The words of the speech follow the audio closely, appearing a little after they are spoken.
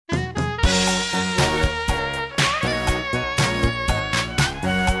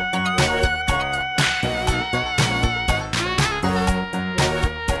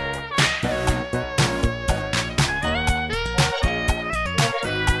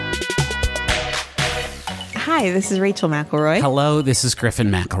Hi, this is Rachel McElroy. Hello, this is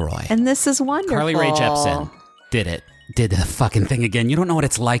Griffin McElroy. And this is wonderful. Carly Rae Jepsen did it. Did the fucking thing again. You don't know what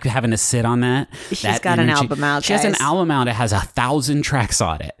it's like having to sit on that. She's got an album out, She has an album out. It has 1,000 tracks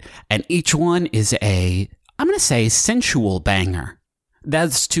on it. And each one is I'm going to say, sensual banger.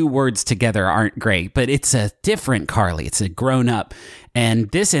 Those two words together aren't great, but it's a different Carly. It's a grown up.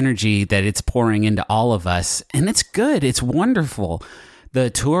 And this energy that it's pouring into all of us, and it's good. It's wonderful. The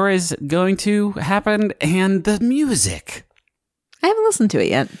tour is going to happen, and the music. I haven't listened to it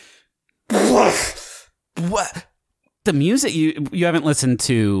yet. What? The music? You haven't listened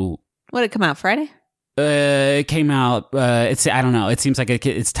to... What, it come out Friday? It came out, I don't know. It seems like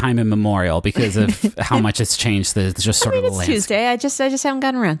it's time immemorial because of how much it's changed. It's just sort of the it's landscape. Tuesday. I just haven't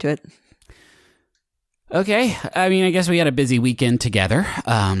gotten around to it. Okay. I mean, I guess we had a busy weekend together.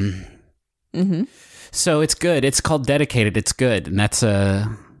 So it's good. It's called Dedicated. It's good. And that's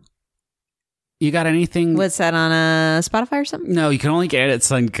you got anything? What's that, on Spotify or something? No, you can only get it at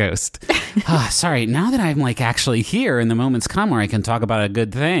Suncoast. Sorry. Now that I'm like actually here and the moment's come where I can talk about a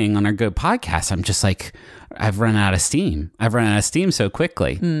good thing on our good podcast, I'm just like, I've run out of steam. I've run out of steam so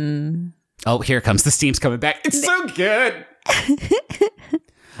quickly. Oh, here comes the steam's coming back. It's so good.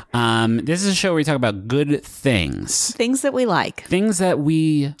 This is a show where we talk about good things. Things that we like. Things that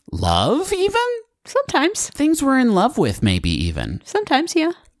we love, even? Sometimes. Things we're in love with, maybe even. Sometimes,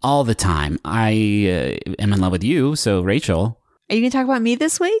 yeah. All the time. I am in love with you, so Rachel. Are you going to talk about me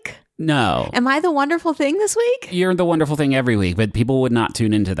this week? No. Am I the wonderful thing this week? You're the wonderful thing every week, but people would not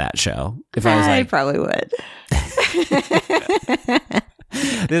tune into that show if I was like... I probably would.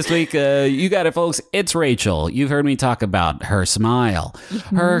 This week, you got it, folks. It's Rachel. You've heard me talk about her smile,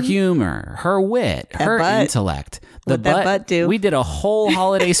 her humor, her wit, her intellect. What that butt do? We did a whole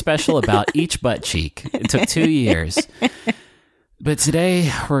holiday special about each butt cheek. It took 2 years. But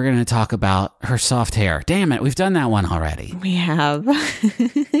today, we're going to talk about her soft hair. Damn it, we've done that one already. We have.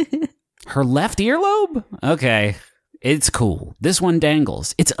 Her left earlobe? Okay, it's cool. This one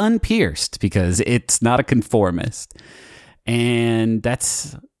dangles. It's unpierced because it's not a conformist. And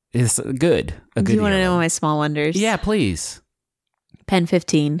is good. Do you want to know my small wonders? Yeah, please. Pen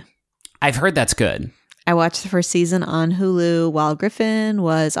 15. I've heard that's good. I watched the first season on Hulu while Griffin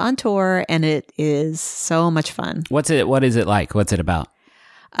was on tour, and it is so much fun. What is it like? What's it about?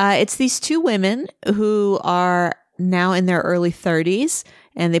 It's these two women who are now in their early 30s,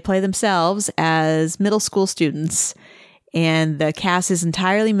 and they play themselves as middle school students. And the cast is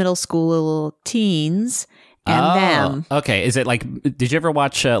entirely middle school teens. And them. Okay. Is it like, did you ever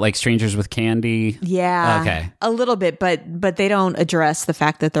watch like Strangers with Candy? Yeah. Okay. A little bit, but they don't address the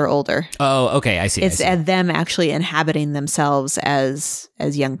fact that they're older. Oh, okay. I see. It's them actually inhabiting themselves as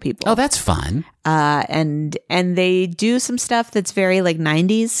young people. Oh, that's fun. And they do some stuff that's very like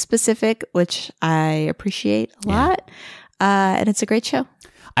 90s specific, which I appreciate a lot. And it's a great show.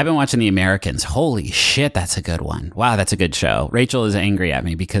 I've been watching The Americans. Holy shit, that's a good one. Wow, that's a good show. Rachel is angry at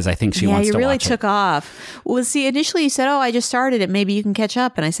me because I think she wants to watch it. Yeah, you really took off. Well, see, initially you said, I just started it. Maybe you can catch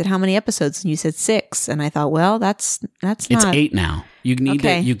up. And I said, how many episodes? And you said 6. And I thought, well, that's not. It's 8 now. You need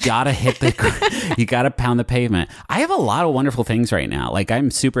to, you gotta you gotta pound the pavement. I have a lot of wonderful things right now. Like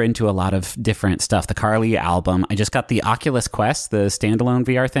I'm super into a lot of different stuff. The Carly album. I just got the Oculus Quest, the standalone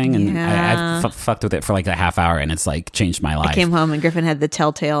VR thing, and I fucked with it for like a half hour, and it's like changed my life. I came home and Griffin had the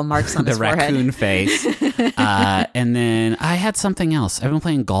telltale marks on his forehead. The raccoon face. And then I had something else. I've been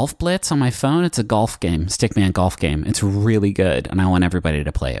playing Golf Blitz on my phone. It's a golf game, Stickman golf game. It's really good, and I want everybody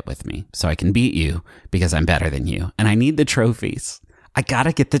to play it with me so I can beat you because I'm better than you, and I need the trophies. I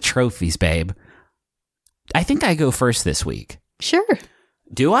gotta get the trophies, babe. I think I go first this week. Sure.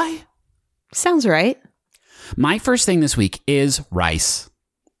 Do I? Sounds right. My first thing this week is rice.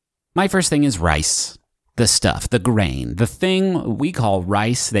 The stuff, the grain, the thing we call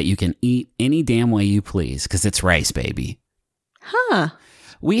rice that you can eat any damn way you please because it's rice, baby. Huh.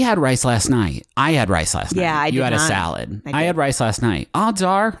 We had rice last night. I had rice last night. Yeah, I did. You had a salad. I had rice last night. Odds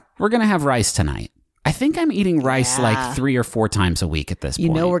are we're going to have rice tonight. I think I'm eating rice like 3 or 4 times a week at this point.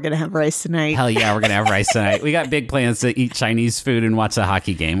 You know we're going to have rice tonight. Hell yeah, we're going to have rice tonight. We got big plans to eat Chinese food and watch the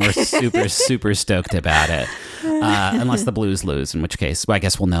hockey game. We're super, super stoked about it. Unless the Blues lose, in which case, I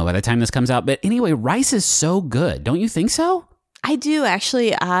guess we'll know by the time this comes out. But anyway, rice is so good. Don't you think so? I do.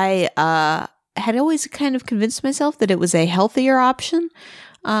 Actually, I had always kind of convinced myself that it was a healthier option.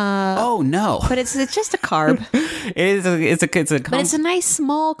 Oh no! But it's just a carb. It's a but it's a nice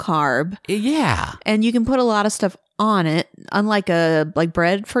small carb. Yeah, and you can put a lot of stuff on it, unlike like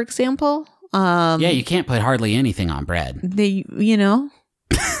bread, for example. Yeah, you can't put hardly anything on bread.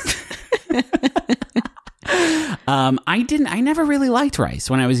 I never really liked rice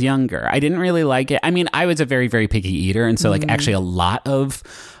when I was younger. I didn't really like it. I mean, I was a very, very picky eater. And so like actually a lot of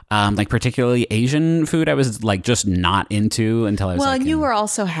like particularly Asian food, I was like just not into until I was and you were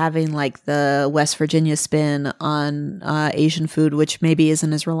also having like the West Virginia spin on Asian food, which maybe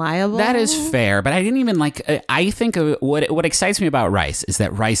isn't as reliable. That is fair, but I didn't even like. I think of what excites me about rice is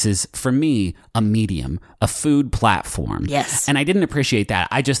that rice is for me a medium, a food platform. Yes, and I didn't appreciate that.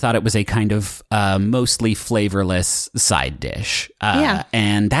 I just thought it was a kind of mostly flavorless side dish.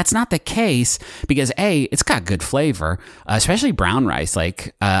 And that's not the case because it's got good flavor, especially brown rice.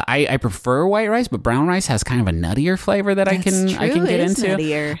 Like I prefer white rice, but brown rice has kind of a nuttier flavor that I can get into.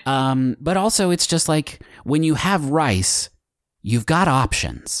 Nuttier. But also it's just like when you have rice, you've got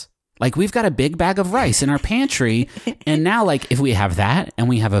options. Like we've got a big bag of rice in our pantry, and now like if we have that and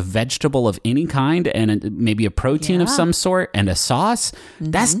we have a vegetable of any kind and maybe a protein of some sort and a sauce,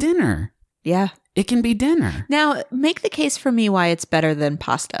 that's dinner. Yeah. It can be dinner. Now, make the case for me why it's better than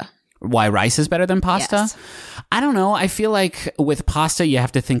pasta. Why rice is better than pasta? Yes. I don't know. I feel like with pasta, you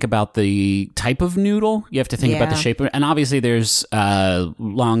have to think about the type of noodle. You have to think about the shape of it. And obviously there's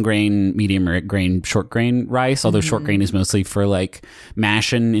long grain, medium grain, short grain rice, although short grain is mostly for like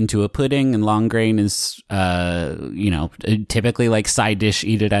mashing into a pudding, and long grain is, typically like side dish,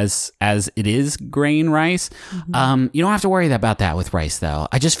 eat it as it is grain rice. You don't have to worry about that with rice though.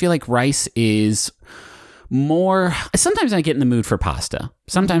 I just feel like rice is more. Sometimes I get in the mood for pasta.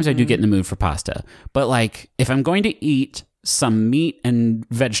 Sometimes I do get in the mood for pasta. But like if I'm going to eat some meat and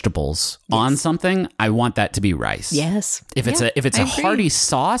vegetables on something, I want that to be rice. Yes. If it's a hearty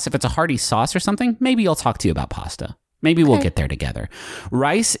sauce, or something, maybe I'll talk to you about pasta. Maybe we'll get there together.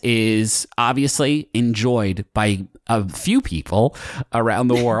 Rice is obviously enjoyed by a few people around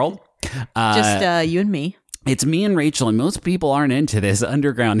the world. Just you and me. It's me and Rachel, and most people aren't into this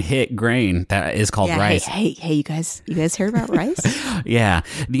underground hit grain that is called rice. Hey, you guys heard about rice? Yeah.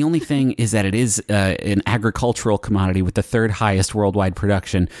 The only thing is that it is an agricultural commodity with the third highest worldwide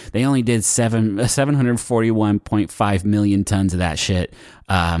production. They only did 741.5 million tons of that shit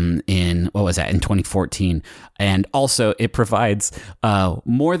in 2014. And also it provides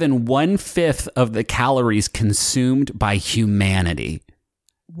more than 1/5 of the calories consumed by humanity.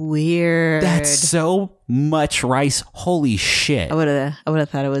 Weird. That's so much rice. Holy shit. I would have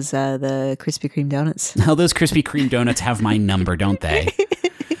thought it was the Krispy Kreme donuts. No, those Krispy Kreme donuts have my number, don't they?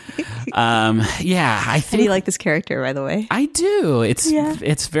 I think. Do you like this character, by the way? I do.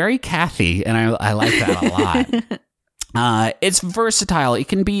 It's very Kathy, and I like that a lot. It's versatile. It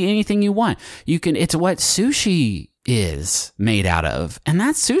can be anything you want. It's what sushi is made out of, and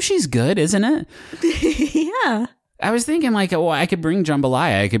that sushi's good, isn't it? Yeah. I was thinking like, I could bring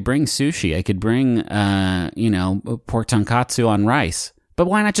jambalaya, I could bring sushi, I could bring, pork tonkatsu on rice. But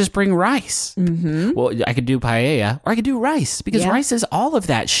why not just bring rice? Mm-hmm. Well, I could do paella, or I could do rice, because rice is all of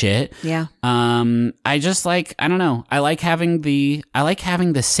that shit. Yeah. I just like, I don't know. I like having the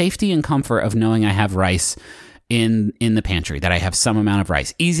safety and comfort of knowing I have rice in the pantry, that I have some amount of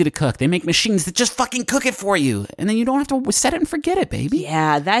rice. Easy to cook. They make machines that just fucking cook it for you, and then you don't have to set it and forget it, baby.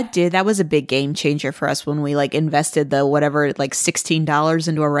 Yeah, that was a big game changer for us when we like invested the whatever like $16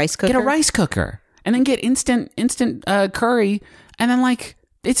 into a rice cooker. Get a rice cooker, and then get instant curry, and then like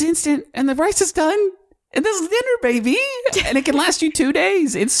it's instant, and the rice is done, and this is dinner, baby, and it can last you 2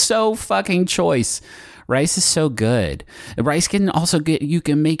 days. It's so fucking choice. Rice is so good. Rice can also you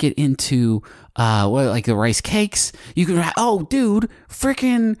can make it into like the rice cakes. You can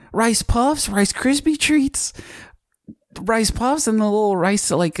freaking rice puffs, Rice Krispie treats, rice puffs, and the little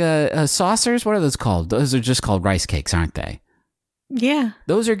rice like saucers. What are those called? Those are just called rice cakes, aren't they? Yeah,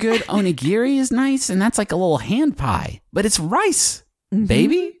 those are good. Onigiri is nice, and that's like a little hand pie, but it's rice. Mm-hmm.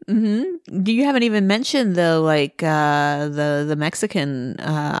 Baby. Mm-hmm. You haven't even mentioned the Mexican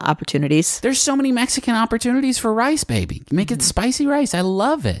opportunities. There's so many Mexican opportunities for rice, baby. Make it spicy rice. I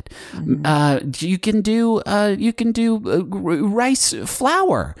love it. Mm-hmm. You can do rice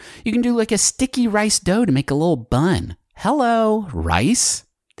flour. You can do like a sticky rice dough to make a little bun. Hello, rice.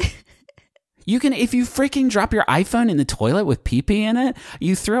 You can, if you freaking drop your iPhone in the toilet with pee-pee in it,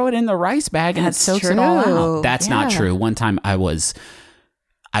 you throw it in the rice bag and it soaks it all out. That's not true. One time I was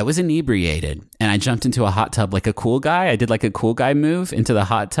inebriated and I jumped into a hot tub like a cool guy. I did like a cool guy move into the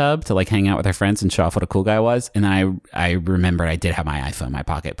hot tub to like hang out with our friends and show off what a cool guy was. And then I remembered I did have my iPhone in my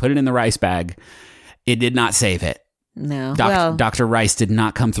pocket. Put it in the rice bag. It did not save it. No. Dr. Rice did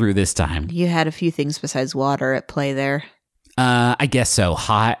not come through this time. You had a few things besides water at play there. I guess so.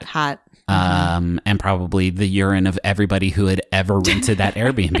 Hot. And probably the urine of everybody who had ever rented that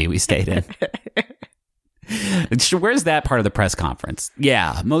Airbnb we stayed in. Where's that part of the press conference?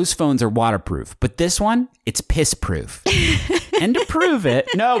 Yeah, most phones are waterproof, but this one, it's piss proof. And to prove it,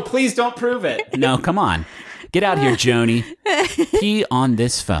 no, please don't prove it. No, come on. Get out here, Joni. Pee on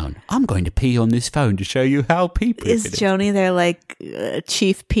this phone. I'm going to pee on this phone to show you how pee-proof Is it is. Joni their like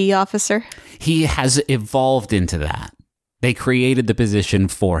chief pee officer? He has evolved into that. They created the position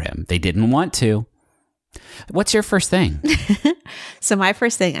for him. They didn't want to. What's your first thing? So my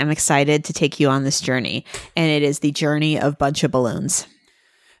first thing, I'm excited to take you on this journey, and it is the journey of Bunch of Balloons.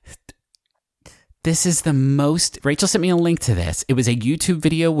 This is the most... Rachel sent me a link to this. It was a YouTube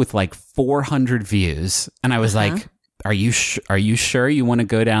video with like 400 views. And I was like, are you sure you want to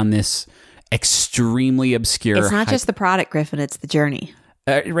go down this extremely obscure... It's not just the product, Griffin, it's the journey.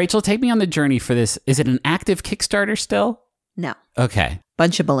 Rachel, take me on the journey for this. Is it an active Kickstarter still? No. Okay.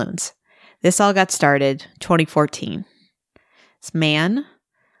 Bunch of Balloons. This all got started 2014. This man,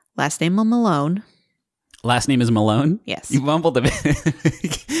 last name Malone. Last name is Malone? Yes. You mumbled a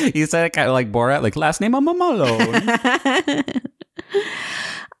bit. You said it kind of like Borat, like last name I'm Malone.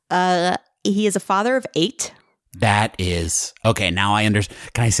 He is a father of 8. That is okay. Now I understand.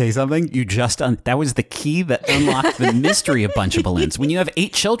 Can I say something? You just that was the key that unlocked the mystery of Bunch of Balloons. When you have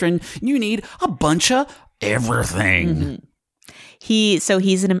 8 children, you need a bunch of everything. Mm-hmm. He's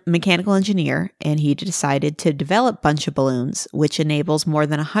a mechanical engineer, and he decided to develop Bunch of Balloons, which enables more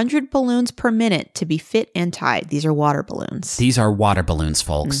than 100 balloons per minute to be fit and tied. These are water balloons. These are water balloons,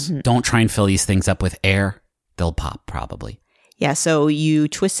 folks. Mm-hmm. Don't try and fill these things up with air. They'll pop probably. Yeah, so you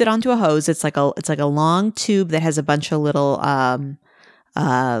twist it onto a hose. It's like a long tube that has a bunch of little what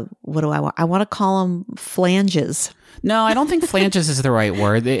do I want? I want to call them flanges. No, I don't think flanges is the right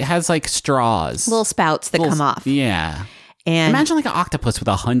word. It has like straws. Little spouts that come off. Yeah. And imagine like an octopus with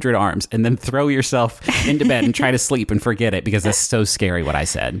 100 arms and then throw yourself into bed and try to sleep and forget it because that's so scary what I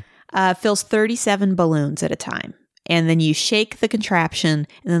said. Fills 37 balloons at a time. And then you shake the contraption,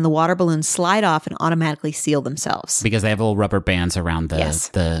 and then the water balloons slide off and automatically seal themselves. Because they have little rubber bands around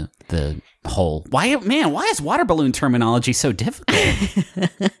the hole. Why is water balloon terminology so difficult?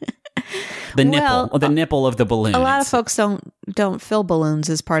 The nipple of the balloon. A lot of folks don't fill balloons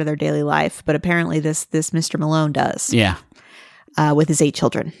as part of their daily life, but apparently this Mr. Malone does. Yeah. With his 8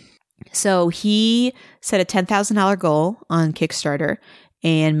 children. So he set a $10,000 goal on Kickstarter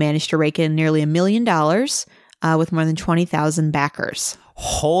and managed to rake in nearly $1 million with more than 20,000 backers.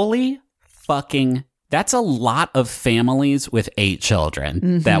 Holy fucking... That's a lot of families with 8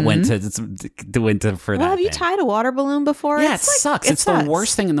 children that went to for that. Well, have you tied a water balloon before? Yeah, it sucks. It's the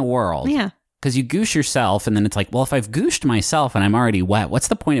worst thing in the world. Yeah. Because you goosh yourself, and then it's like, well, if I've gooshed myself and I'm already wet, what's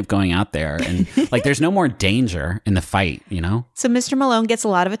the point of going out there? And like, there's no more danger in the fight, you know? So Mr. Malone gets a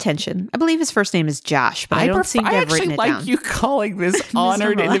lot of attention. I believe his first name is Josh, but I don't seem to have written it down. I actually like you calling this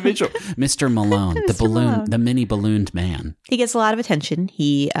honored individual Mr. Malone, the mini ballooned man. He gets a lot of attention.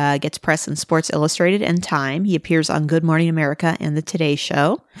 He gets press in Sports Illustrated and Time. He appears on Good Morning America and The Today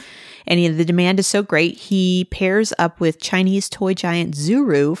Show. And the demand is so great, he pairs up with Chinese toy giant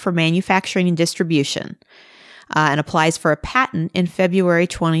Zuru for manufacturing and distribution and applies for a patent in February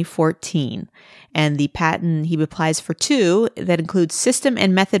 2014. And the patent he applies for 2 that includes system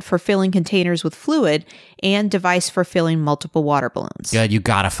and method for filling containers with fluid and device for filling multiple water balloons. Good, you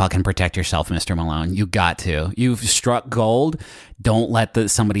gotta fucking protect yourself, Mr. Malone. You got to. You've struck gold. Don't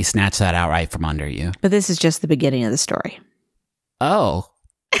let somebody snatch that outright from under you. But this is just the beginning of the story. Oh.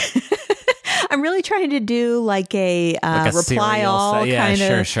 I'm really trying to do like a reply all kind of.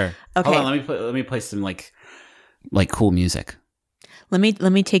 Yeah, sure. Okay, hold on, let me play some like cool music. Let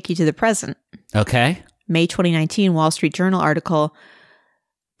me take you to the present. Okay. May 2019 Wall Street Journal article.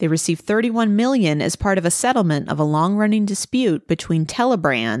 They received $31 million as part of a settlement of a long-running dispute between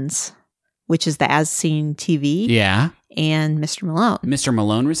Telebrands, which is the As Seen TV, and Mr. Malone. Mr.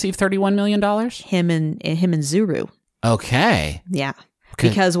 Malone received $31 million? Him and Zuru. Okay. Yeah.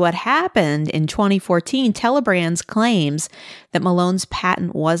 Because what happened in 2014, Telebrands claims that Malone's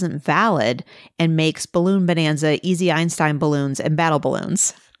patent wasn't valid and makes Balloon Bonanza, Easy Einstein balloons, and battle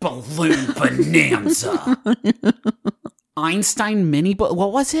balloons. Balloon Bonanza. Einstein mini,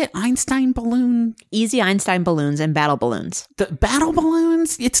 what was it? Einstein balloon? Easy Einstein balloons and battle balloons. The battle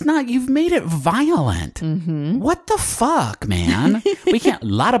balloons? It's not, you've made it violent. Mm-hmm. What the fuck, man? We can't, a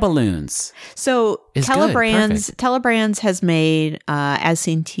lot of balloons. So Telebrands has made as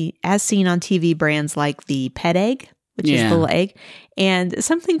seen on TV brands like the Pet Egg, which is the little egg, and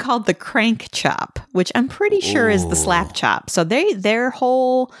something called the Crank Chop, which I'm pretty sure is the Slap Chop. So their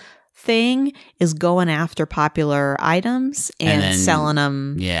whole thing is going after popular items and then, selling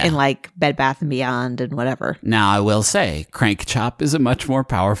them in like Bed Bath & Beyond and whatever. Now, I will say, Crank Chop is a much more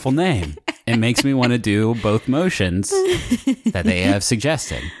powerful name. It makes me want to do both motions that they have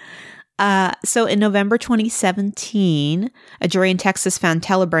suggested. So in November 2017, a jury in Texas found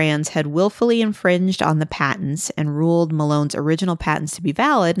Telebrands had willfully infringed on the patents and ruled Malone's original patents to be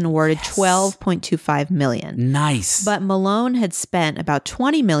valid and awarded $12.25 million. Nice. But Malone had spent about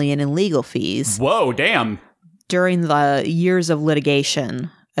 $20 million in legal fees. Whoa, damn. During the years of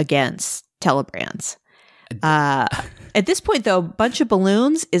litigation against Telebrands. At this point, though, Bunch of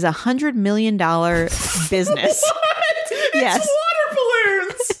Balloons is $100 million business. What? Yes. It's water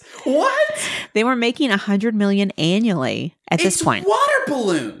balloons. What? They were making $100 million annually at this point. Water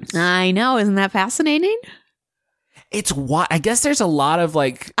balloons. I know, isn't that fascinating? It's what I guess there's a lot of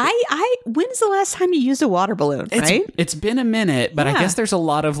like. When's the last time you used a water balloon? Right? It's been a minute, but I Yeah. guess there's a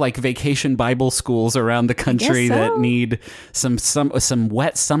lot of like vacation Bible schools around the country so. that need some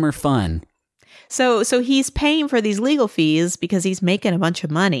wet summer fun. So he's paying for these legal fees because he's making a bunch of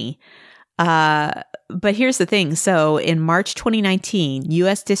money. But here's the thing. So in March 2019,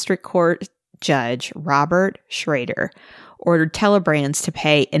 U.S. District Court Judge Robert Schrader ordered Telebrands to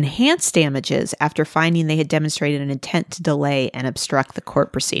pay enhanced damages after finding they had demonstrated an intent to delay and obstruct the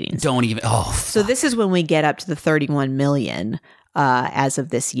court proceedings. Don't even. Oh, So this is when we get up to the $31 million as of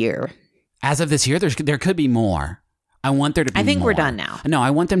this year. as of this year, there could be more. I want there to be I think more. we're done now. No, I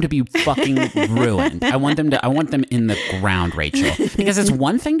want them to be fucking ruined. I want them in the ground, Rachel. Because it's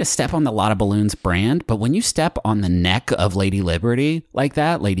one thing to step on the Lot of Balloons brand, but when you step on the neck of Lady Liberty like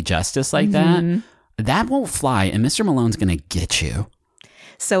that, Lady Justice like that won't fly, and Mr. Malone's going to get you.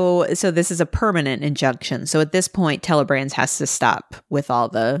 So this is a permanent injunction. So at this point, Telebrands has to stop with all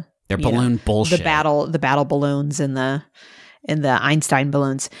the Their balloon bullshit. the battle balloons and the Einstein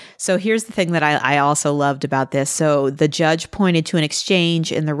balloons. So here's the thing that I also loved about this. So the judge pointed to an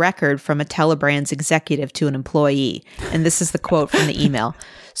exchange in the record from a Telebrands executive to an employee. And this is the quote from the email.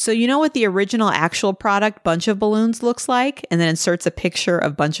 So you know what the original actual product Bunch of Balloons looks like? And then inserts a picture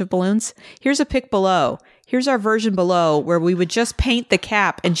of Bunch of Balloons. Here's a pic below. Here's our version below where we would just paint the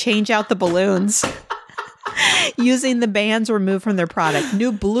cap and change out the balloons. Using the bands removed from their product.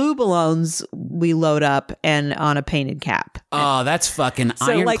 New blue balloons we load up and on a painted cap. Oh, that's fucking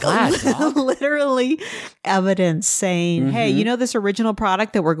So ironclad. dog. literally evidence saying, hey, you know this original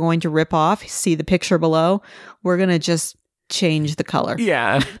product that we're going to rip off? See the picture below? We're going to just change the color.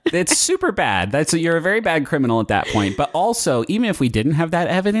 Yeah, it's super bad. You're a very bad criminal at that point. But also, even if we didn't have that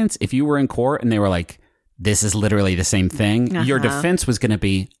evidence, if you were in court and they were like, this is literally the same thing, your defense was going to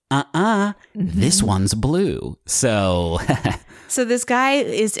be, this one's blue. So So this guy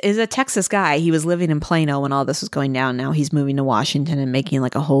is a Texas guy. He was living in Plano when all this was going down. Now he's moving to Washington and making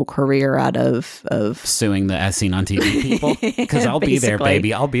like a whole career out of suing the as seen on TV people. Because I'll be there, Basically.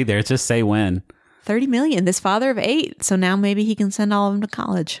 baby. I'll be there. Just say when. $30 million. This father of 8. So now maybe he can send all of them to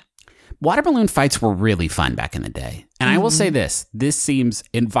college. Water balloon fights were really fun back in the day. And I will say this seems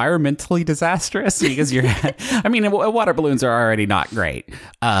environmentally disastrous because water balloons are already not great.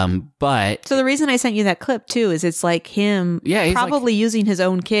 But So the reason I sent you that clip too is it's like him he's probably using his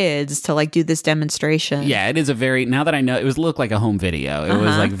own kids to like do this demonstration. yeah, it is a very, now that I know, it looked like a home video. It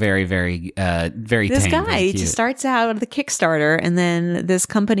was like very, very, very This tame, guy very cute. just starts out with the Kickstarter and then this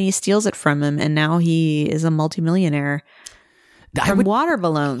company steals it from him and now he is a multimillionaire from water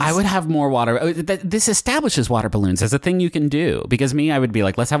balloons. I would have more water. This establishes water balloons as a thing you can do. Because I would be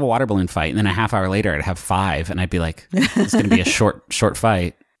like, let's have a water balloon fight. And then a half hour later, I'd have 5. And I'd be like, it's going to be a short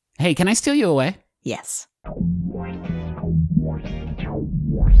fight. Hey, can I steal you away? Yes.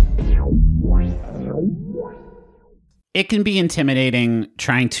 It can be intimidating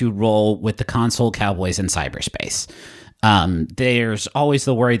trying to roll with the console cowboys in cyberspace. There's always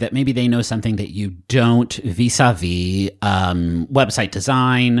the worry that maybe they know something that you don't vis-a-vis website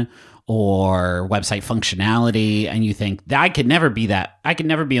design or website functionality, and you think that I could never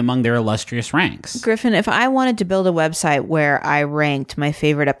be among their illustrious ranks. Griffin, if I wanted to build a website where I ranked my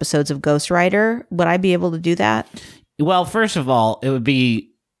favorite episodes of Ghost Rider, would I be able to do that? Well, first of all, it would be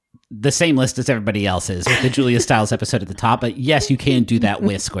the same list as everybody else's with the Julia Stiles episode at the top. But yes, you can do that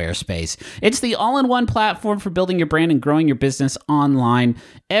with Squarespace. It's the all-in-one platform for building your brand and growing your business online.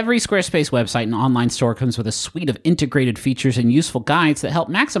 Every Squarespace website and online store comes with a suite of integrated features and useful guides that help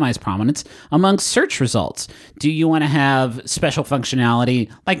maximize prominence among search results. Do you want to have special functionality,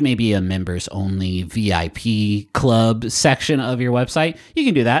 like maybe a members-only VIP club section of your website? You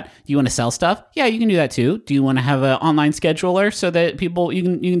can do that. Do you want to sell stuff? Yeah, you can do that too. Do you want to have an online scheduler so that you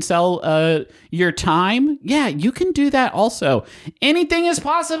can sell your time? Yeah, you can do that also. Anything is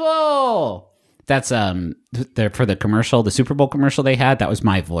possible. That's for the commercial, the Super Bowl commercial they had. That was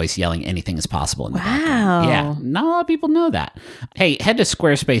my voice yelling anything is possible in the background. Yeah, not a lot of people know that. Hey, head to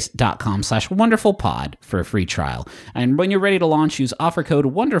squarespace.com/wonderfulpod for a free trial. And when you're ready to launch, use offer code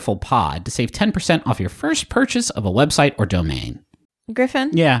WonderfulPod to save 10% off your first purchase of a website or domain. Griffin?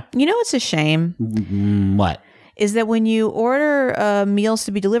 Yeah. You know what's a shame? What? Is that when you order meals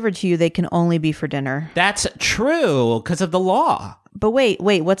to be delivered to you, they can only be for dinner. That's true because of the law. But wait,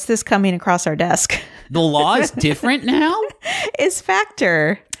 what's this coming across our desk? The law is different now? It's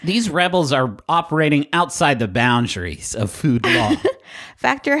Factor. These rebels are operating outside the boundaries of food law.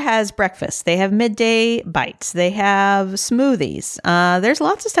 Factor has breakfast. They have midday bites. They have smoothies. There's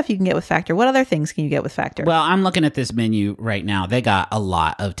lots of stuff you can get with Factor. What other things can you get with Factor? Well, I'm looking at this menu right now. They got a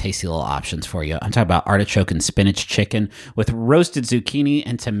lot of tasty little options for you. I'm talking about artichoke and spinach chicken with roasted zucchini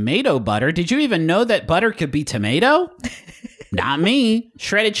and tomato butter. Did you even know that butter could be tomato? Not me.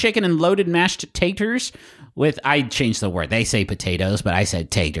 Shredded chicken and loaded mashed taters with, I changed the word. They say potatoes, but I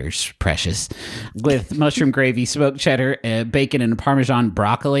said taters, precious. With mushroom gravy, smoked cheddar, bacon, and Parmesan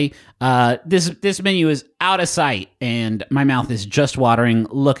broccoli. This menu is out of sight, and my mouth is just watering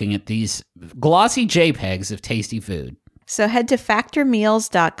looking at these glossy JPEGs of tasty food. So head to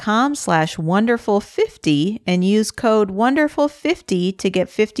factormeals.com/wonderful50 and use code wonderful50 to get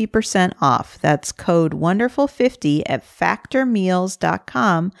 50% off. That's code wonderful50 at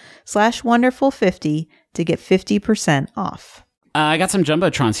factormeals.com/wonderful50 to get 50% off. I got some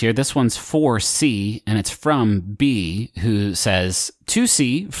Jumbotrons here. This one's for C, and it's from B, who says, to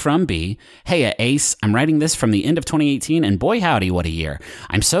C, from B, hey, Ace, I'm writing this from the end of 2018, and boy howdy, what a year.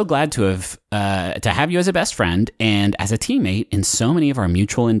 I'm so glad to have you as a best friend and as a teammate in so many of our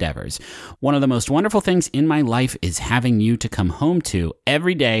mutual endeavors. One of the most wonderful things in my life is having you to come home to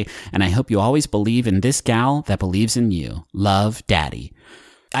every day, and I hope you always believe in this gal that believes in you. Love, Daddy.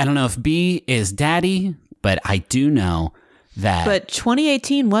 I don't know if B is Daddy, but I do know that. But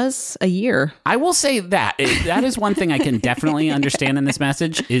 2018 was a year. I will say that is one thing I can definitely understand in this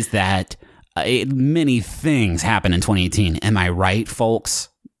message is that many things happen in 2018. Am I right, folks?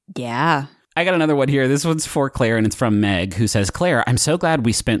 Yeah. I got another one here. This one's for Claire, and it's from Meg, who says, Claire, I'm so glad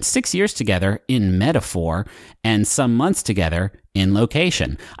we spent 6 years together in metaphor and some months together in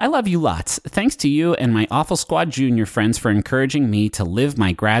location. I love you lots. Thanks to you and my Awful Squad Junior friends for encouraging me to live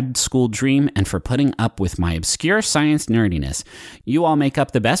my grad school dream and for putting up with my obscure science nerdiness. You all make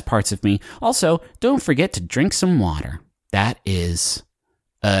up the best parts of me. Also, don't forget to drink some water. That is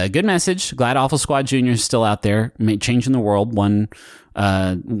a good message. Glad Awful Squad Junior is still out there, changing the world one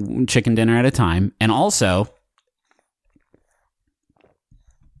chicken dinner at a time. And also,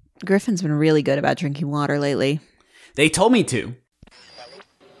 Griffin's been really good about drinking water lately. They told me to.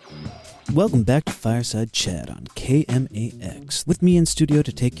 Welcome back to Fireside Chat on KMAX. With me in studio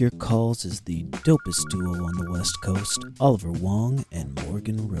to take your calls is the dopest duo on the West Coast, Oliver Wong and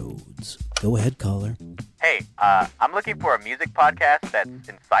Morgan Rhodes. Go ahead, caller. Hey, I'm looking for a music podcast that's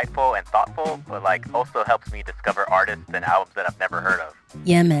insightful and thoughtful, but also helps me discover artists and albums that I've never heard of.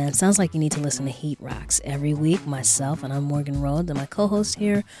 Yeah, man. Sounds like you need to listen to Heat Rocks. Every week, myself, and I'm Morgan Rhodes, and my co-host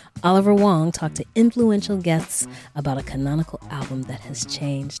here, Oliver Wong, talk to influential guests about a canonical album that has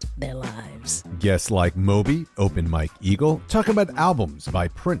changed their lives. Guests like Moby, Open Mike Eagle, talk about albums by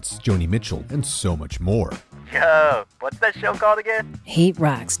Prince, Joni Mitchell, and so much more. Yo, what's that show called again? Heat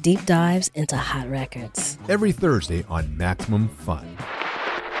Rocks, deep dives into hot records. Every Thursday on Maximum Fun.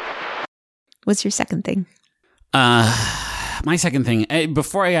 What's your second thing? My second thing,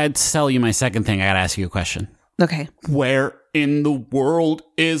 before I tell you my second thing, I got to ask you a question. Okay. Where in the world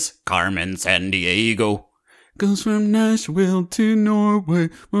is Carmen Sandiego? Goes from Nashville to Norway,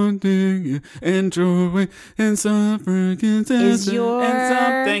 one thing, and Norway, and suffer, and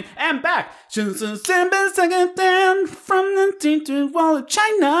something, and back. Just a simple second down from the teacher wall of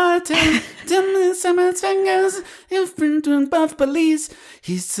China. Tell me some fingers, different above police.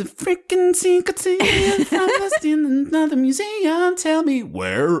 He's a freaking secret from another museum. Tell me,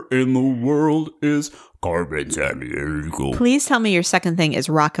 where in the world is Carmen Sandiego? Please tell me your second thing is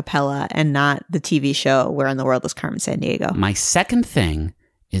Rockapella and not the TV show Where in the World is Carmen Sandiego. My second thing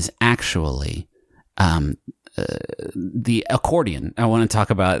is actually the accordion. I want to talk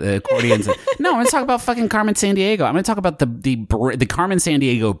about the accordions. No, I want to talk about fucking Carmen Sandiego. I'm going to talk about the Carmen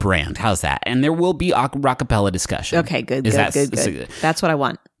Sandiego brand. How's that? And there will be Rockapella discussion. Okay, good. That's what I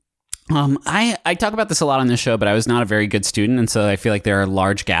want. I talk about this a lot on this show, but I was not a very good student, and so I feel like there are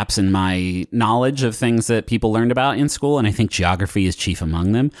large gaps in my knowledge of things that people learned about in school, and I think geography is chief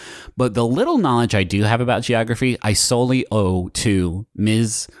among them. But the little knowledge I do have about geography, I solely owe to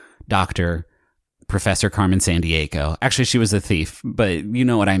Ms. Dr. Professor Carmen Sandiego. Actually, she was a thief, but you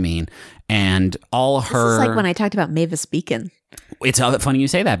know what I mean. And all her... This is like when I talked about Mavis Beacon. It's funny you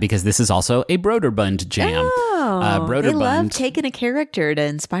say that because this is also a Broderbund jam. They love taking a character to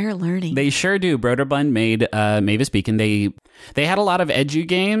inspire learning. They sure do. Broderbund made Mavis Beacon. They had a lot of edu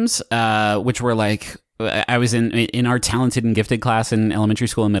games, which were like... I was in our talented and gifted class in elementary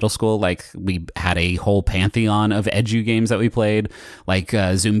school and middle school. Like, we had a whole pantheon of edu games that we played, like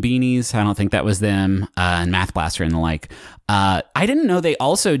Zoombinis. I don't think that was them, and Math Blaster and the like. I didn't know they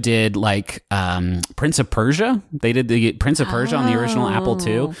also did like Prince of Persia. They did the Prince of Persia on the original Apple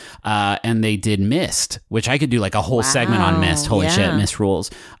II, and they did Myst, which I could do like a whole segment on Myst. Holy shit, Myst rules.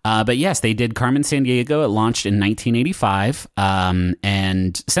 But yes, they did Carmen Sandiego. It launched in 1985,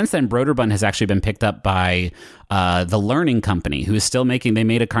 and since then, Broderbund has actually been picked up by the Learning Company, who is still making... They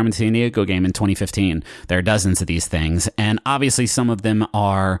made a Carmen Sandiego game in 2015. There are dozens of these things, and obviously some of them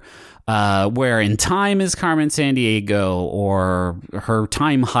are... Where in Time is Carmen Sandiego, or her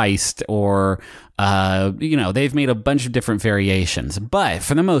Time Heist, or they've made a bunch of different variations. But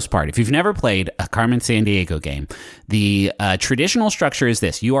for the most part, if you've never played a Carmen Sandiego game, the traditional structure is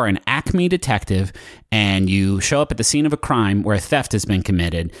this: you are an Acme detective, and you show up at the scene of a crime where a theft has been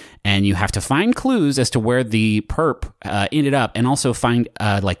committed, and you have to find clues as to where the perp ended up, and also find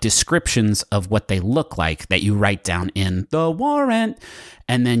like descriptions of what they look like that you write down in the warrant.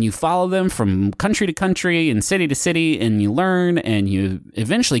 And then you follow them from country to country and city to city, and you learn, and you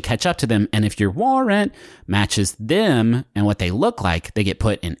eventually catch up to them. And if your warrant matches them and what they look like, they get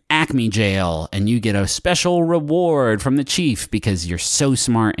put in Acme jail, and you get a special reward from the chief because you're so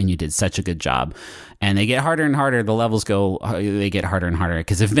smart and you did such a good job. And they get harder and harder. The levels they get harder and harder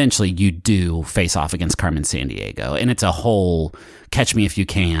because eventually you do face off against Carmen Sandiego. And it's a whole catch me if you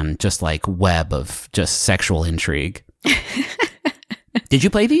can, just like web of just sexual intrigue. Did you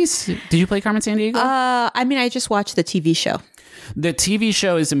play these? Did you play Carmen Sandiego? I mean, I just watched the TV show. The TV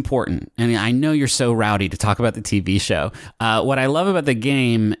show is important, and I know you're so rowdy to talk about the TV show. What I love about the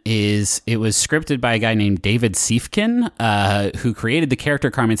game is it was scripted by a guy named David Siefkin, who created the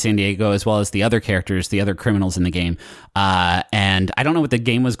character Carmen Sandiego, as well as the other characters, the other criminals in the game. And I don't know what the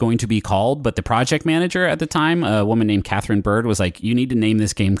game was going to be called, but the project manager at the time, a woman named Catherine Bird, was like, you need to name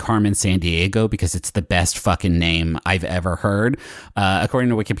this game Carmen Sandiego because it's the best fucking name I've ever heard. According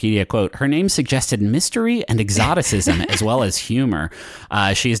to Wikipedia, quote, her name suggested mystery and exoticism as well as humor.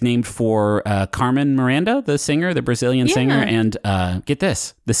 She is named for Carmen Miranda, the singer, the Brazilian singer, and get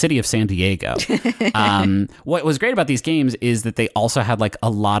this, the city of San Diego. What was great about these games is that they also had like a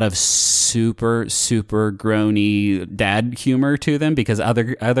lot of super, super groany dad humor to them, because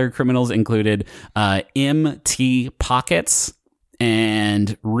other criminals included M.T. Pockets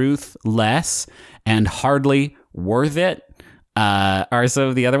and Ruth Less and Hardly Worth It. Are some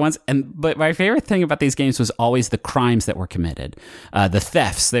of the other ones. But my favorite thing about these games was always the crimes that were committed. The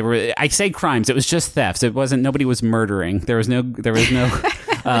thefts. I say crimes, it was just thefts. It wasn't, nobody was murdering. There was no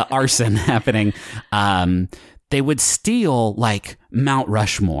arson happening. They would steal like Mount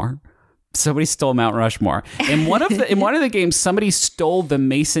Rushmore. Somebody stole Mount Rushmore. In one of the games, somebody stole the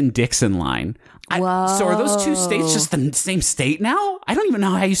Mason-Dixon line. So are those two states just the same state now? I don't even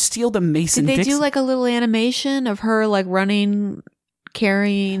know how you steal the Mason-Dixon. Did they do like a little animation of her like running,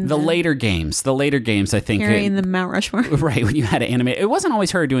 carrying the later games? The later games, I think, carrying the Mount Rushmore. Right, when you had to animate, it wasn't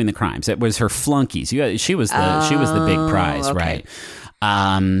always her doing the crimes. It was her flunkies. She was the big prize, okay. Right?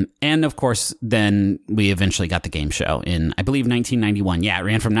 And of course, then we eventually got the game show in, I believe, 1991. Yeah, it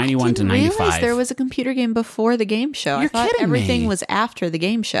ran from 91 to 95. Realize there was a computer game before the game show. You're I thought kidding everything me. was after the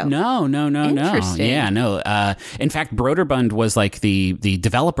game show. No. Interesting. Yeah, no. In fact, Broderbund was like the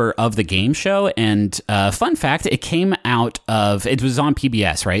developer of the game show. And fun fact, it came out of, it was on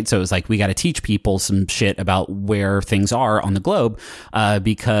PBS, right? So it was like, we got to teach people some shit about where things are on the globe,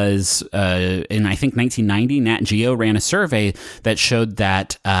 because in, I think, 1990, Nat Geo ran a survey that showed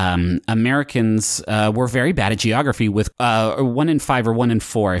that Americans were very bad at geography, with 1 in 5 or 1 in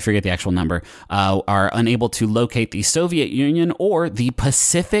 4, I forget the actual number, are unable to locate the Soviet Union or the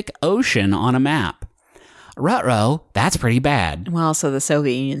Pacific Ocean on a map. Ruh-roh, that's pretty bad. Well, so the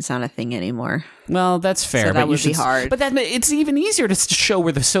Soviet Union's not a thing anymore. Well, that's fair. So that but would be hard. But it's even easier to show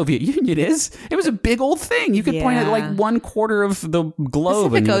where the Soviet Union is. It was a big old thing. You could point at like 1/4 of the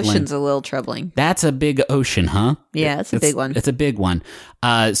globe. Pacific Ocean's a little troubling. That's a big ocean, huh? Yeah, it's a big one. It's a big one.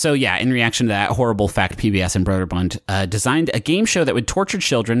 So yeah, in reaction to that horrible fact, PBS and Broderbund designed a game show that would torture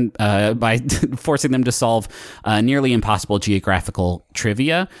children by forcing them to solve nearly impossible geographical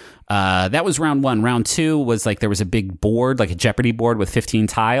trivia. That was round 1. Round 2 was like there was a big board, like a Jeopardy board with 15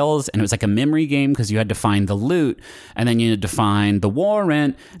 tiles, and it was like a memory game game because you had to find the loot, and then you had to find the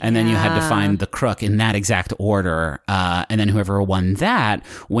warrant, and then you had to find the crook in that exact order. And then whoever won that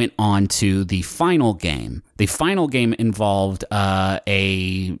went on to the final game. The final game involved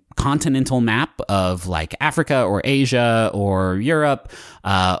a continental map of like Africa or Asia or Europe,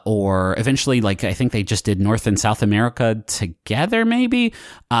 or eventually, like, I think they just did North and South America together, maybe.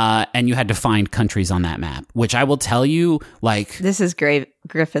 And you had to find countries on that map, which I will tell you, like, This is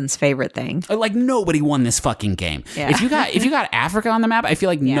Griffin's favorite thing. like nobody won this fucking game. Yeah. If you got Africa on the map, I feel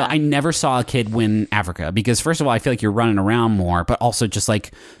like no, I never saw a kid win Africa because first of all, I feel like you're running around more, but also just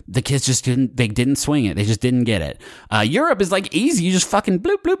like the kids just didn't swing it. They just didn't get it. Europe is like easy. You just fucking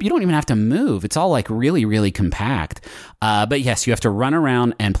bloop bloop. You don't even have to move. It's all like really, really compact. But yes, you have to run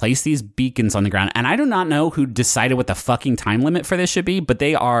around and place these beacons on the ground. And I do not know who decided what the fucking time limit for this should be, but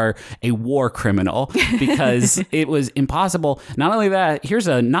they are a war criminal because it was impossible. Not only that, here's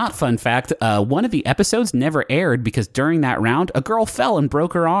a not fun fact. One of the episodes never aired because during that round, a girl fell and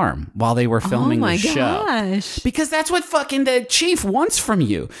broke her arm while they were filming the show. Gosh. Because that's what fucking the chief wants from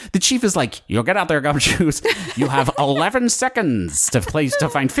you. The chief is like, you'll get out there, Gumshoes. You have 11 seconds to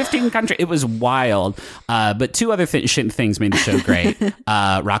find 15 countries. It was wild. But two other things made the show great.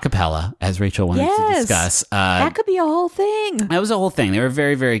 Rockapella, as Rachel wanted to discuss. That could be a whole thing. That was a whole thing. They were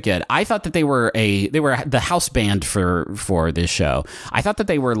very, very good. I thought that they were the house band for this show. I thought that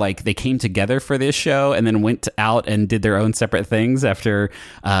they came together for this show and then went out and did their own separate things after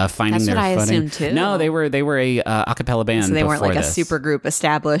finding That's their what I footing. assumed too. No, they were a acapella band. So they weren't like before a this. super group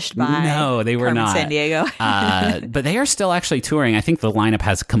established by No, they were Carmen not. Sandiego. But they are still actually touring. I think the lineup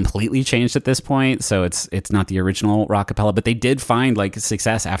has completely changed at this point, so it's not the original rockapella. But they did find like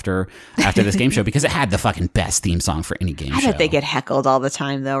success after this game show because it had the fucking best theme song for any game show. I bet they get heckled all the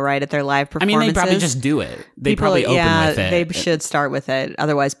time though, right, at their live I performances. mean, they probably just do it. They People, probably open with it. They should start with it.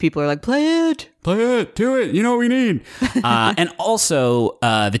 Otherwise, people are like, play it. Play it, do it. You know what we need. And also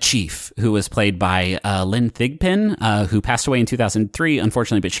the chief, who was played by Lynn Thigpen, who passed away in 2003,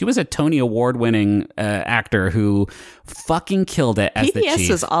 unfortunately. But she was a Tony Award-winning actor who fucking killed it as the PBS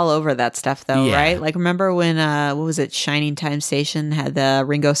chief. was all over that stuff, though, Yeah. right? Like, remember when what was it? Shining Time Station had the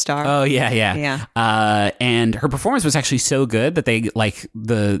Ringo Starr. Oh yeah. Yeah. And her performance was actually so good that they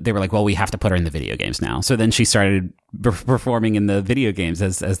were like, well, we have to put her in the video games now. So then she started performing in the video games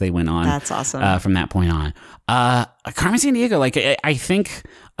as they went on. That's awesome. From that point on, Carmen Sandiego, like I think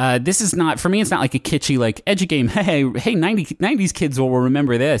this is not for me. It's not like a kitschy like edgy game. Hey, 90s kids will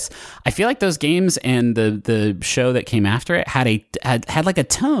remember this. I feel like those games and the show that came after it had like a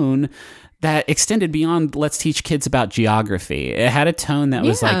tone that extended beyond let's teach kids about geography. It had a tone that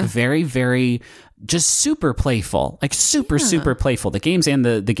was like very, very just super playful, like super playful. The games and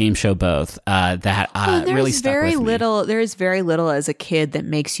the game show both really stuck with me. There is very little as a kid that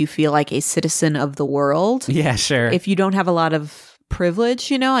makes you feel like a citizen of the world. Yeah, sure. If you don't have a lot of privilege,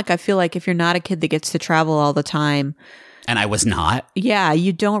 like I feel like if you're not a kid that gets to travel all the time, and I was not. yeah,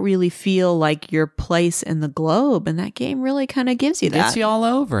 you don't really feel like your place in the globe, and that game really kind of gives you that. Gets you all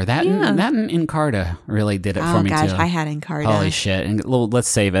over. That and Encarta really did it for me gosh, too. I had Encarta. Holy shit. And let's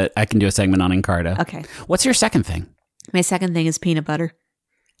save it. I can do a segment on Encarta. Okay. What's your second thing? My second thing is peanut butter.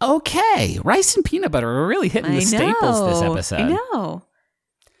 Okay. Rice and peanut butter are really hitting the staples this episode. I know.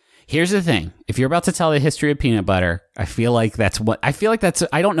 Here's the thing. If you're about to tell the history of peanut butter, I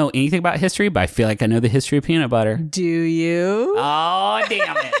don't know anything about history, but I feel like I know the history of peanut butter. Do you? Oh,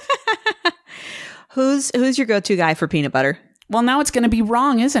 damn it. Who's your go-to guy for peanut butter? Well, now it's going to be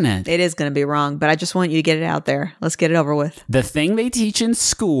wrong, isn't it? It is going to be wrong, but I just want you to get it out there. Let's get it over with. The thing they teach in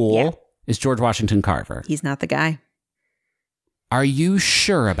school is George Washington Carver. He's not the guy. Are you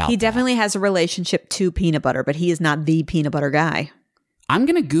sure about that? He definitely has a relationship to peanut butter, but he is not the peanut butter guy. I'm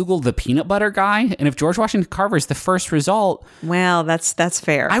going to Google the peanut butter guy, and if George Washington Carver is the first result... Well, that's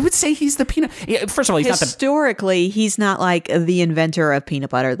fair. I would say he's the peanut... Yeah, first of all, Historically, he's not like the inventor of peanut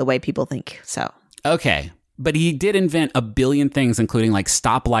butter the way people think, so... Okay, but he did invent a billion things, including like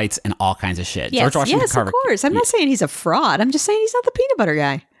stoplights and all kinds of shit. Yes, George Washington Carver. of course. I'm not saying he's a fraud. I'm just saying he's not the peanut butter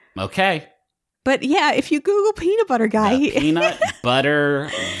guy. Okay. But yeah, if you Google peanut butter guy... The peanut butter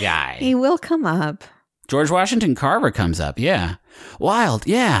guy. He will come up. George Washington Carver comes up, yeah. Wild,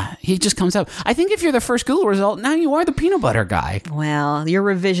 yeah. He just comes up. I think if you're the first Google result, now you are the peanut butter guy. Well, your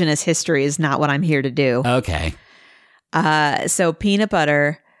revisionist history is not what I'm here to do. Okay. So peanut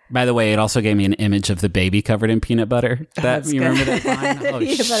butter... By the way, it also gave me an image of the baby covered in peanut butter. That's You good. remember that line? Oh,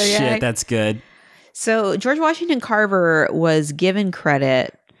 Peanut butter shit, guy. that's good. So George Washington Carver was given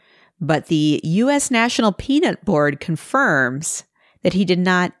credit, but the U.S. National Peanut Board confirms that he did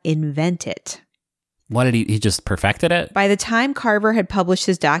not invent it. What did he just perfected it? By the time Carver had published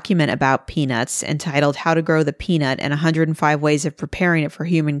his document about peanuts entitled How to Grow the Peanut and 105 Ways of Preparing It for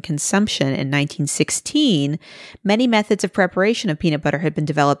Human Consumption in 1916, many methods of preparation of peanut butter had been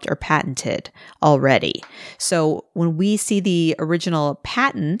developed or patented already. So when we see the original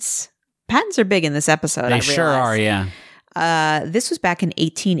patents are big in this episode. They sure are, yeah. This was back in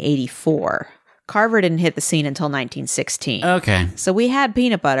 1884. Carver didn't hit the scene until 1916. Okay. So we had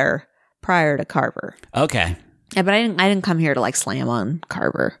peanut butter prior to Carver. Okay. Yeah, but I didn't come here to like slam on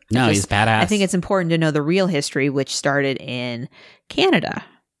Carver. No, he's badass. I think it's important to know the real history, which started in Canada.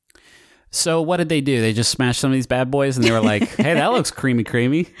 So what did they do? They just smashed some of these bad boys and they were like, hey, that looks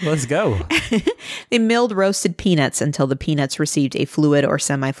creamy. Let's go. They milled roasted peanuts until the peanuts received a fluid or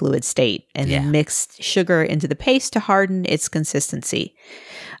semi-fluid state and then mixed sugar into the paste to harden its consistency.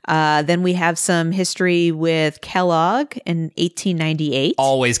 Then we have some history with Kellogg in 1898.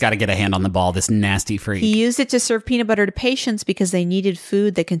 Always got to get a hand on the ball, this nasty freak. He used it to serve peanut butter to patients because they needed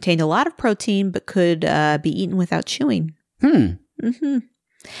food that contained a lot of protein but could be eaten without chewing. Mm-hmm.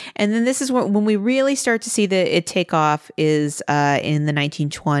 And then this is when we really start to see it take off is in the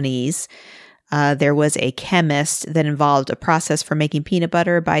 1920s. There was a chemist that involved a process for making peanut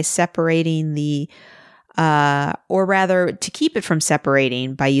butter by separating or rather to keep it from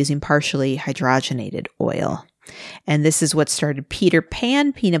separating by using partially hydrogenated oil. And this is what started Peter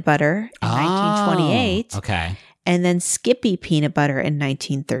Pan peanut butter in 1928. Okay. And then Skippy peanut butter in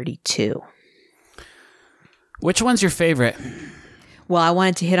 1932. Which one's your favorite? Well, I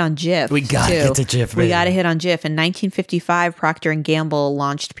wanted to hit on Jif. We gotta get to Jif, We baby. gotta hit on Jif. In 1955, Procter & Gamble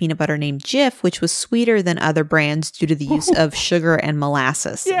launched peanut butter named Jif, which was sweeter than other brands due to the use of sugar and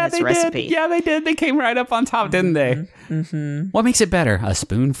molasses in its recipe. Yeah, they did. They came right up on top, didn't they? Mm-hmm. What makes it better? A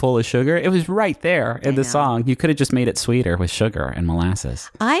spoonful of sugar? It was right there in the song. You could have just made it sweeter with sugar and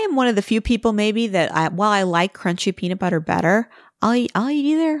molasses. I am one of the few people maybe that while I like crunchy peanut butter better, I'll eat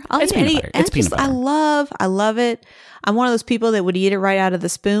either. It's peanut butter. It's peanut butter. I love it. I'm one of those people that would eat it right out of the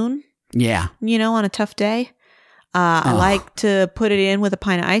spoon, Yeah. on a tough day. I like to put it in with a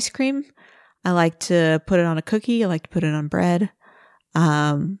pint of ice cream. I like to put it on a cookie. I like to put it on bread.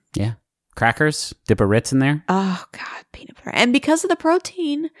 Yeah. Crackers, dip a Ritz in there. Oh, God, peanut butter. And because of the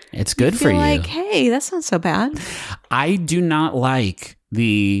protein, It's good you for feel you. like, hey, that's not so bad. I do not like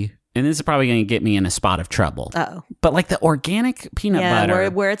and this is probably going to get me in a spot of trouble. Uh-oh. But like the organic peanut butter.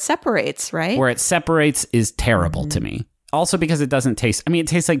 Where it separates, right? Where it separates is terrible to me. Also because it doesn't taste, it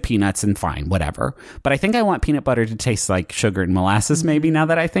tastes like peanuts and fine, whatever. But I think I want peanut butter to taste like sugar and molasses maybe now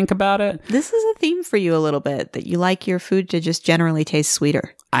that I think about it. This is a theme for you a little bit, that you like your food to just generally taste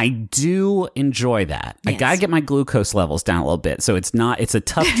sweeter. I do enjoy that. I Yes. got to get my glucose levels down a little bit. So it's a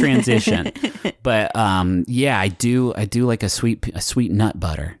tough transition. But yeah, I do like a sweet nut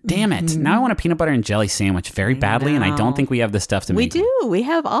butter. Damn it. Now I want a peanut butter and jelly sandwich very badly. And I don't think we have the stuff to We make one. do. We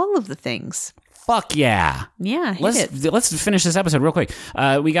have all of the things. Fuck yeah. Yeah, Let's finish this episode real quick.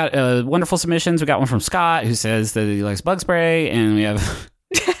 We got wonderful submissions. We got one from Scott who says that he likes bug spray, and we have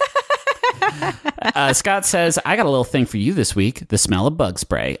Scott says, I got a little thing for you this week, the smell of bug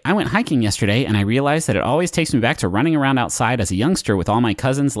spray. I went hiking yesterday and I realized that it always takes me back to running around outside as a youngster with all my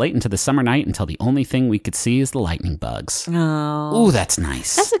cousins late into the summer night until the only thing we could see is the lightning bugs. Oh. Ooh, that's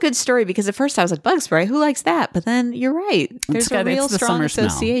nice. That's a good story, because at first I was like, bug spray, who likes that? But then you're right. There's a real it's the strong summer smell.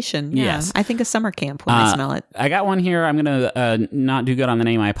 association. Yeah. Yes. I think of summer camp when I smell it. I got one here. I'm going to not do good on the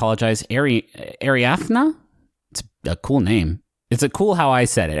name. I apologize. Ariathna? It's a cool name. It's a cool how I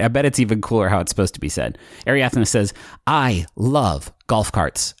said it. I bet it's even cooler how it's supposed to be said. Ariathna says, I love golf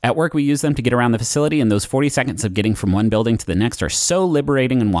carts. At work, we use them to get around the facility, and those 40 seconds of getting from one building to the next are so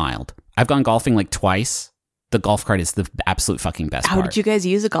liberating and wild. I've gone golfing like twice. The golf cart is the absolute fucking best part. Did you guys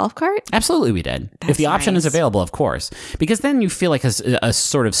use a golf cart? Absolutely, we did. That's if the option is nice. available, of course. Because then you feel like a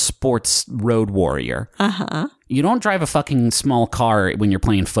sort of sports road warrior. Uh-huh. You don't drive a fucking small car when you're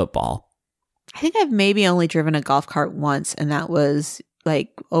playing football. I think I've maybe only driven a golf cart once, and that was like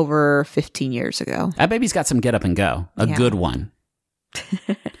over 15 years ago. That baby's got some get up and go. A Yeah. good one.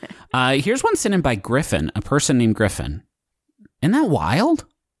 Here's one sent in by Griffin, a person named Griffin. Isn't that wild?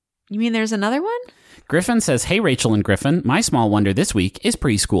 You mean there's another one? Griffin says, hey, Rachel and Griffin, my small wonder this week is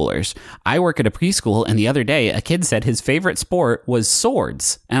preschoolers. I work at a preschool, and the other day, a kid said his favorite sport was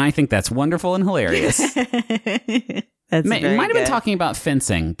swords. And I think that's wonderful and hilarious. That's Might very have been good. talking about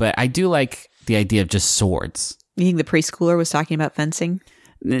fencing, but I do like the idea of just swords. You think the preschooler was talking about fencing?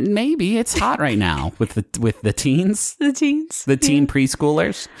 Maybe it's hot right now with the teens. The teens. The teen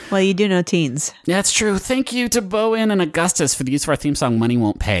preschoolers. Well, you do know teens. That's true. Thank you to Bowen and Augustus for the use of our theme song, Money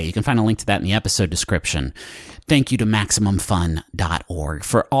Won't Pay. You can find a link to that in the episode description. Thank you to MaximumFun.org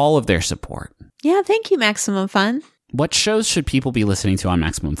for all of their support. Yeah, thank you, Maximum Fun. What shows should people be listening to on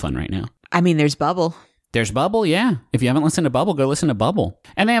Maximum Fun right now? I mean, there's Bubble. There's Bubble, yeah. If you haven't listened to Bubble, go listen to Bubble.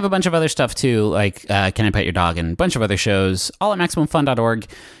 And they have a bunch of other stuff too, like Can I Pet Your Dog and a bunch of other shows, all at MaximumFun.org.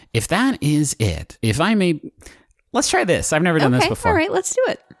 If that is it, if I may... Let's try this. I've never done this before. All right, let's do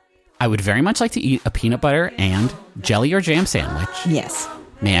it. I would very much like to eat a peanut butter and jelly or jam sandwich. Yes.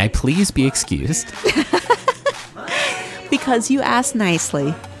 May I please be excused? Because you asked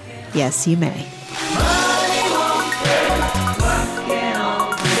nicely. Yes, you may.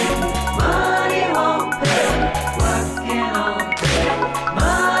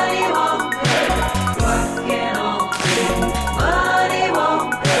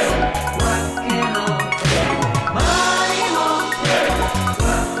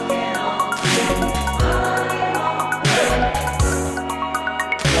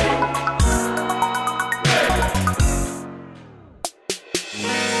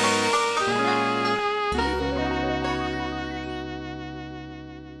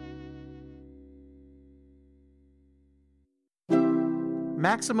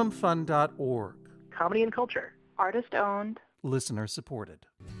 MaximumFun.org. Comedy and culture. Artist owned. Listener supported.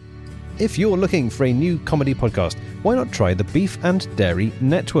 If you're looking for a new comedy podcast, why not try the Beef and Dairy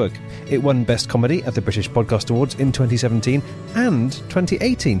Network? It won Best Comedy at the British Podcast Awards in 2017 and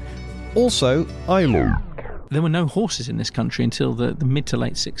 2018. Also, ILO. There were no horses in this country until the mid to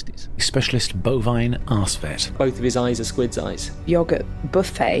late 60s. Specialist bovine arse vet. Both of his eyes are squid's eyes. Yogurt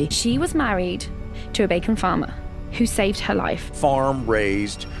buffet. She was married to a bacon farmer who saved her life.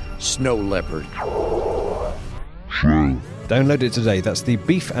 Farm-raised snow leopard. Download it today. That's the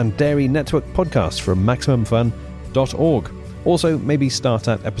Beef and Dairy Network podcast from MaximumFun.org. Also, maybe start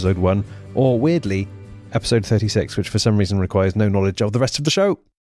at episode 1, or weirdly, episode 36, which for some reason requires no knowledge of the rest of the show.